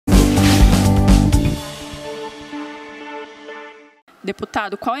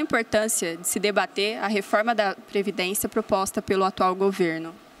Deputado, qual a importância de se debater a reforma da Previdência proposta pelo atual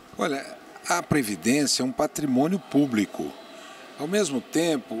governo? Olha, a Previdência é um patrimônio público. Ao mesmo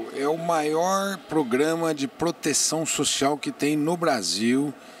tempo, é o maior programa de proteção social que tem no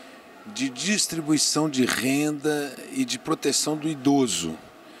Brasil, de distribuição de renda e de proteção do idoso.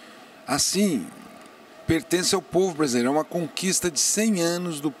 Assim, pertence ao povo brasileiro, é uma conquista de 100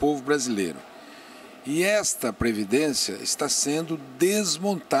 anos do povo brasileiro. E esta Previdência está sendo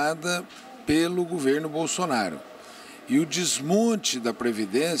desmontada pelo governo Bolsonaro. E o desmonte da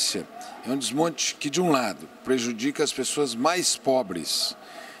Previdência é um desmonte que, de um lado, prejudica as pessoas mais pobres,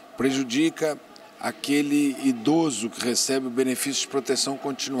 prejudica aquele idoso que recebe o benefício de proteção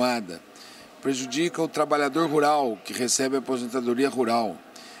continuada, prejudica o trabalhador rural que recebe a aposentadoria rural,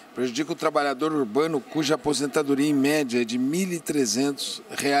 prejudica o trabalhador urbano cuja aposentadoria em média é de R$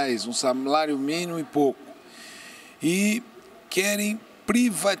 1.300, um salário mínimo e pouco. E querem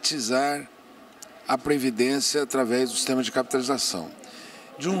privatizar a Previdência através do sistema de capitalização.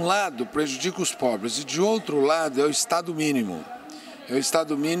 De um lado, prejudica os pobres e de outro lado é o Estado mínimo. É o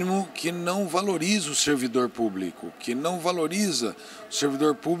Estado mínimo que não valoriza o servidor público, que não valoriza o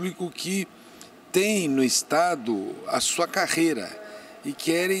servidor público que tem no Estado a sua carreira e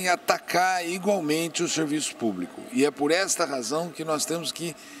querem atacar igualmente o serviço público. E é por esta razão que nós temos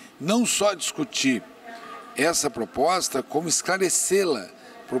que não só discutir essa proposta, como esclarecê-la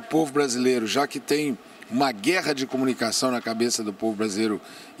para o povo brasileiro, já que tem uma guerra de comunicação na cabeça do povo brasileiro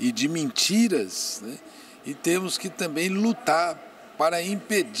e de mentiras, né? E temos que também lutar para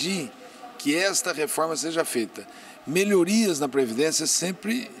impedir que esta reforma seja feita. Melhorias na Previdência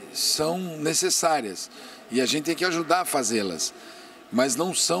sempre são necessárias e a gente tem que ajudar a fazê-las. Mas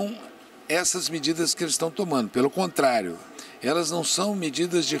não são essas medidas que eles estão tomando. Pelo contrário, elas não são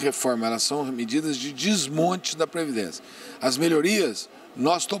medidas de reforma, elas são medidas de desmonte da Previdência. As melhorias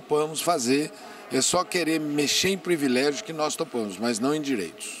nós topamos fazer, é só querer mexer em privilégios que nós topamos, mas não em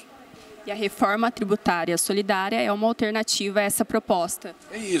direitos. E a reforma tributária solidária é uma alternativa a essa proposta?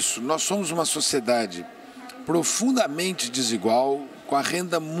 É isso, nós somos uma sociedade profundamente desigual, com a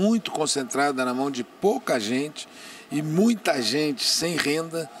renda muito concentrada na mão de pouca gente, e muita gente sem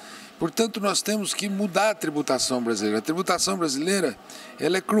renda. Portanto, nós temos que mudar a tributação brasileira. A tributação brasileira,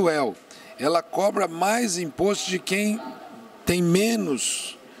 ela é cruel. Ela cobra mais imposto de quem tem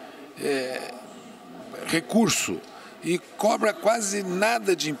menos recurso e cobra quase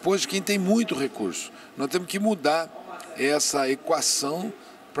nada de imposto de quem tem muito recurso. Nós temos que mudar essa equação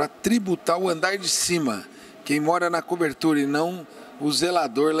para tributar o andar de cima, quem mora na cobertura e não o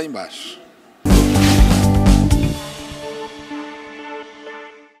zelador lá embaixo.